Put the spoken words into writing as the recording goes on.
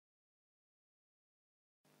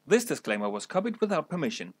This disclaimer was copied without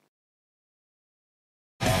permission.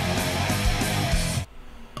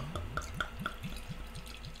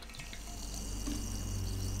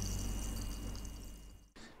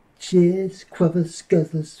 Cheers, quaffers,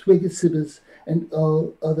 guzzlers, swiggers, sippers, and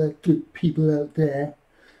all other good people out there.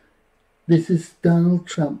 This is Donald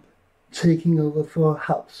Trump taking over for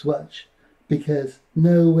Hopswatch, because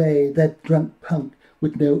no way that drunk punk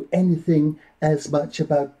would know anything as much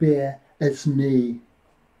about beer as me.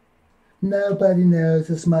 Nobody knows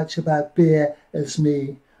as much about beer as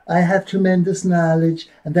me. I have tremendous knowledge,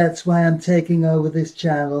 and that's why I'm taking over this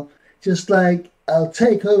channel, just like I'll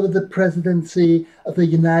take over the presidency of the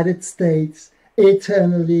United States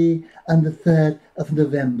eternally on the 3rd of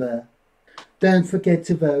November. Don't forget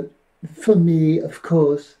to vote for me, of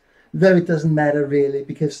course, though it doesn't matter really,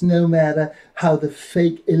 because no matter how the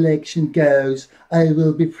fake election goes, I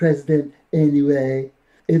will be president anyway.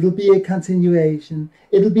 It'll be a continuation.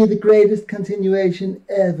 It'll be the greatest continuation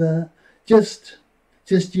ever. Just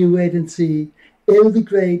you wait and see. It'll be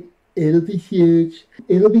great. It'll be huge.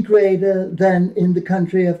 It'll be greater than in the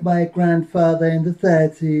country of my grandfather in the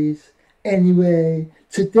 30s. Anyway,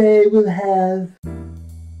 today we'll have...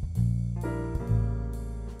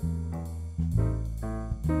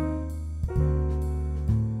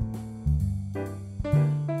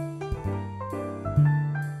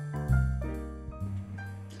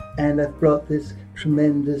 And I've brought this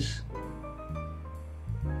tremendous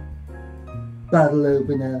bottle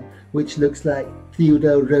opener, which looks like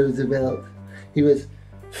Theodore Roosevelt. He was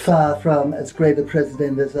far from as great a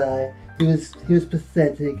president as I. He was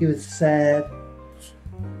pathetic, he was sad.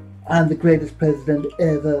 I'm the greatest president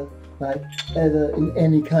ever, ever in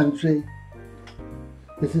any country.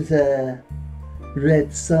 This is a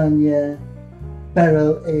Red Sonia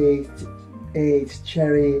barrel-aged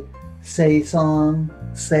cherry saison.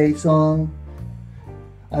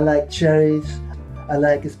 I like cherries. I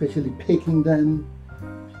like especially picking them.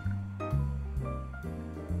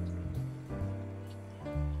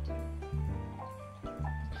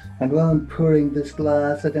 And while I'm pouring this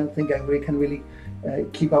glass, I don't think I can really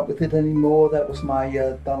keep up with it anymore. That was my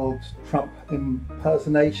Donald Trump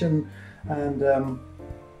impersonation. And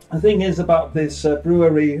the thing is about this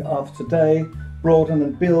brewery of today,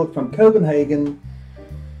 Broaden Build from Copenhagen,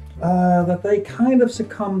 that they kind of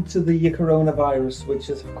succumbed to the coronavirus,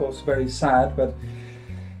 which is of course very sad. But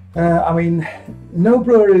I mean, no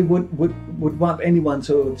brewery would want anyone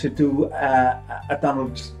to do a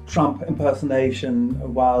Donald Trump impersonation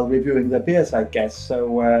while reviewing their beers, I guess.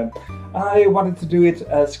 So I wanted to do it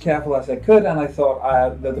as careful as I could, and I thought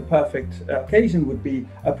that the perfect occasion would be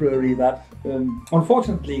a brewery that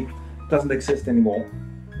unfortunately doesn't exist anymore.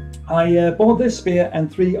 I bought this beer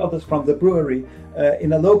and 3 others from the brewery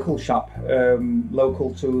in a local shop,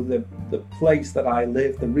 local to the place that I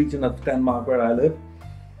live, the region of Denmark where I live.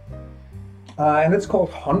 And it's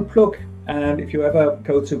called Håndpluk, and if you ever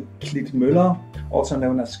go to Klitmøller, also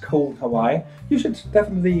known as Cold Hawaii, you should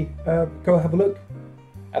definitely go have a look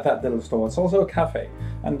at that little store. It's also a cafe,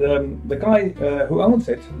 and the guy who owns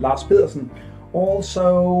it, Lars Pedersen,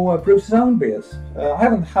 also brews his own beers. I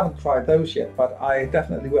haven't tried those yet, but I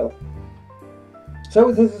definitely will.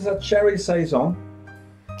 So this is a cherry saison,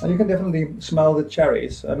 and you can definitely smell the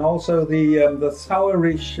cherries, and also the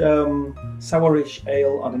sourish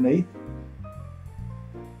ale underneath.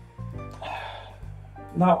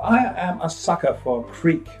 Now I am a sucker for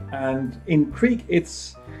Kriek, and in Kriek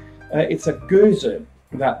it's a goose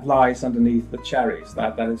that lies underneath the cherries.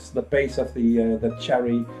 That is the base of the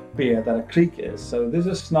cherry beer that a Kriek is. So this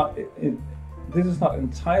is not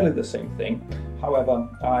entirely the same thing. However,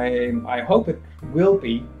 I hope it will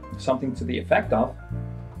be something to the effect of.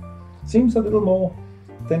 Seems a little more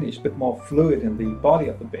thinnish, a bit more fluid in the body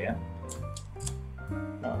of the beer.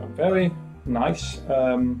 Very nice.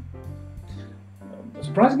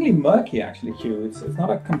 Surprisingly murky actually, Hugh. It's not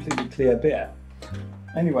a completely clear beer.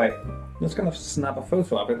 Anyway, I'm just going to snap a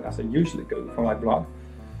photo of it as I usually do for my blog.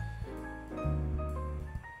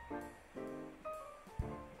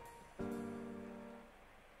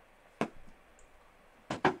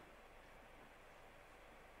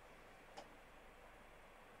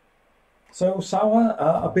 So sour,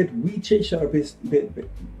 a bit wheatish, or a bit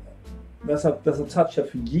there's a touch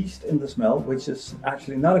of yeast in the smell, which is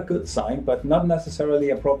actually not a good sign, but not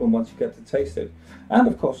necessarily a problem once you get to taste it. And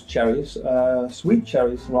of course cherries, sweet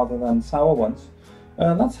cherries rather than sour ones.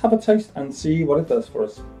 Let's have a taste and see what it does for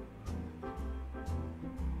us.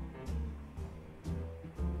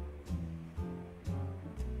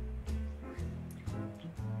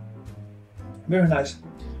 Very nice,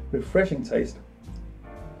 refreshing taste.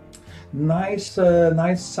 Nice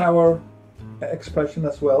sour expression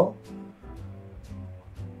as well.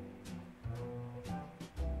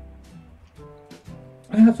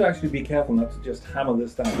 I have to actually be careful not to just hammer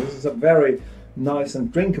this down. This is a very nice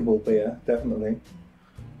and drinkable beer, definitely.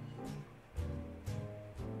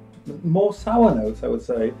 More sour notes, I would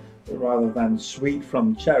say, rather than sweet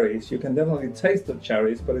from cherries. You can definitely taste the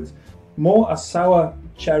cherries, but it's more a sour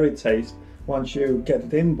cherry taste once you get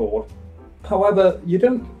it inboard. However, you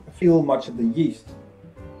don't feel much of the yeast.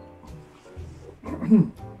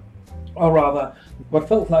 Or rather, what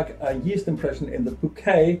felt like a yeast impression in the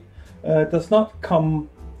bouquet does not come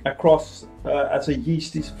across as a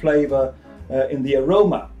yeasty flavor in the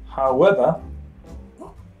aroma. However,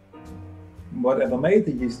 whatever made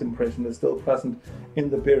the yeast impression is still present in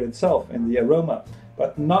the beer itself, in the aroma,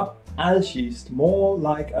 but not as yeast, more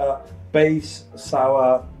like a base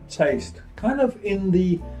sour taste, kind of in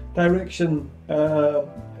the direction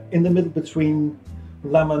in the middle between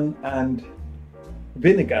lemon and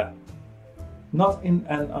vinegar. Not in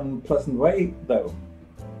an unpleasant way though.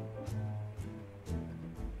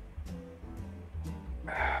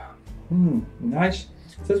 Nice.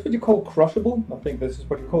 Is this what you call crushable? I think this is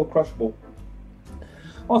what you call crushable.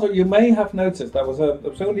 Also, you may have noticed there was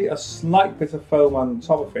only a slight bit of foam on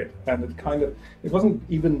top of it, and it wasn't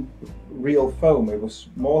even real foam. It was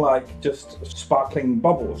more like just sparkling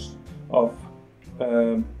bubbles of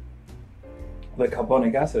the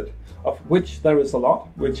carbonic acid, of which there is a lot,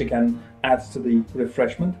 which again adds to the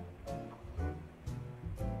refreshment.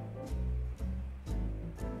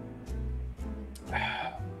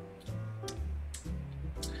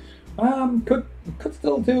 Could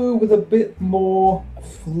still do with a bit more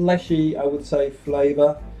fleshy, I would say,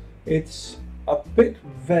 flavour. It's a bit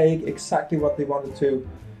vague exactly what they wanted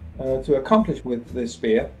to accomplish with this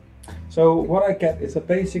beer. So what I get is a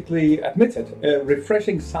basically, admitted, a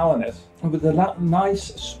refreshing sourness with a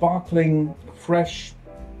nice, sparkling, fresh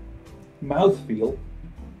mouthfeel.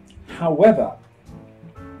 However,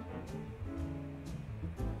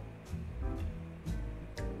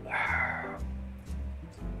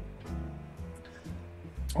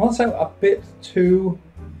 also a bit too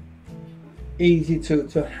easy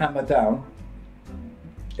to hammer down.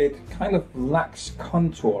 It kind of lacks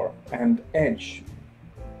contour and edge.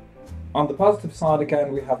 On the positive side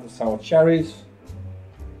again, we have the sour cherries.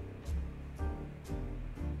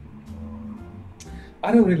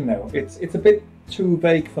 I don't really know, it's a bit too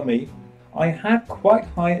vague for me. I had quite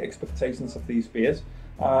high expectations of these beers.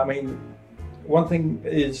 I mean, one thing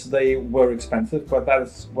is they were expensive, but that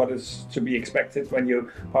is what is to be expected when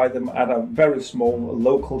you buy them at a very small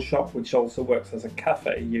local shop, which also works as a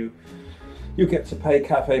cafe. You get to pay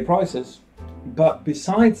cafe prices. But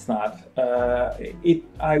besides that,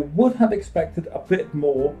 I would have expected a bit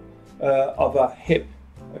more of a hip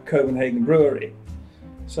Copenhagen brewery.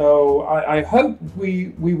 So I hope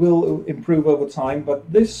we will improve over time,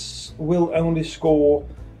 but this will only score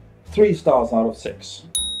 3 stars out of 6.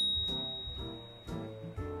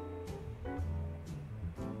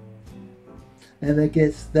 And I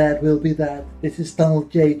guess that will be that. This is Donald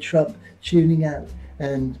J. Trump tuning out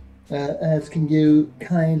and asking you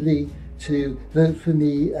kindly to vote for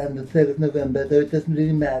me on the 3rd of November, though it doesn't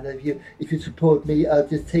really matter. If you support me, I'll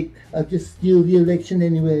just steal the election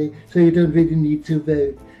anyway, so you don't really need to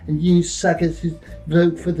vote. And you suckers who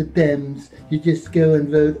vote for the Dems, you just go and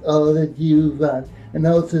vote all that you want. And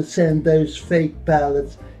also send those fake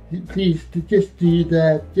ballots. Please, just do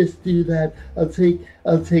that. Just do that. I'll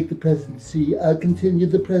take the presidency. I'll continue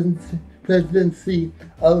the presidency.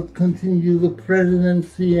 I'll continue the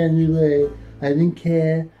presidency anyway. I don't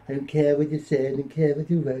care. I don't care what you say. I don't care what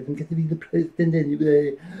you vote. I'm going to be the president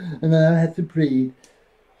anyway, and I have to breathe.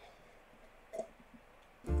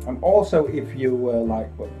 And also, if you like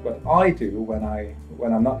what I do when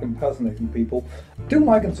I'm not impersonating people, do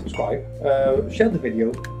like and subscribe. Share the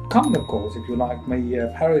video. Comment, of course, if you like me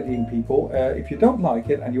parodying people. If you don't like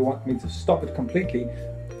it and you want me to stop it completely,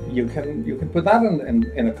 you can put that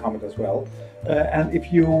in a comment as well. And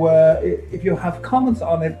if you have comments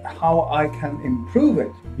on it, how I can improve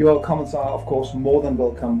it, your comments are, of course, more than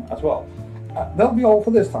welcome as well. That'll be all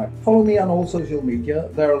for this time. Follow me on all social media.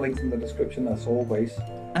 There are links in the description as always.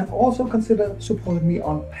 And also consider supporting me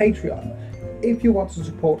on Patreon if you want to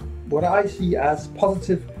support what I see as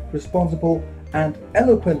positive, responsible and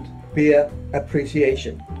eloquent beer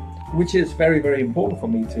appreciation, which is very, very important for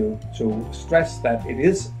me to stress that it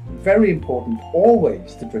is very important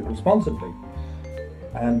always to drink responsibly.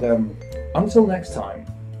 And until next time,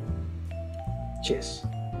 cheers.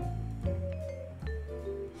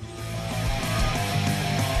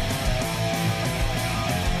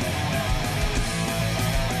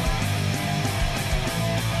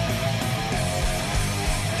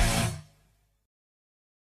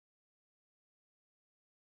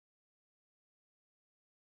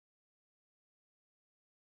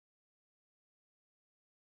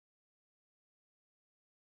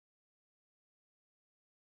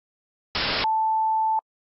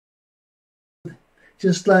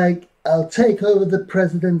 just like I'll take over the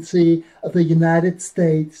presidency of the United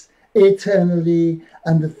States eternally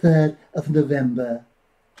on the 3rd of November.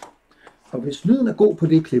 Og hvis lyden er god på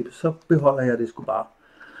det klip, så beholder jeg det sgu bare.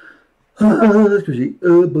 Skal vi se.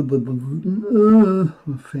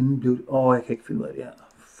 Hvad fanden blev det? Jeg kan ikke finde ud af det her.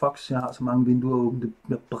 Fuck, jeg har så mange vinduer åbne,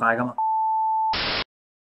 det brækker mig.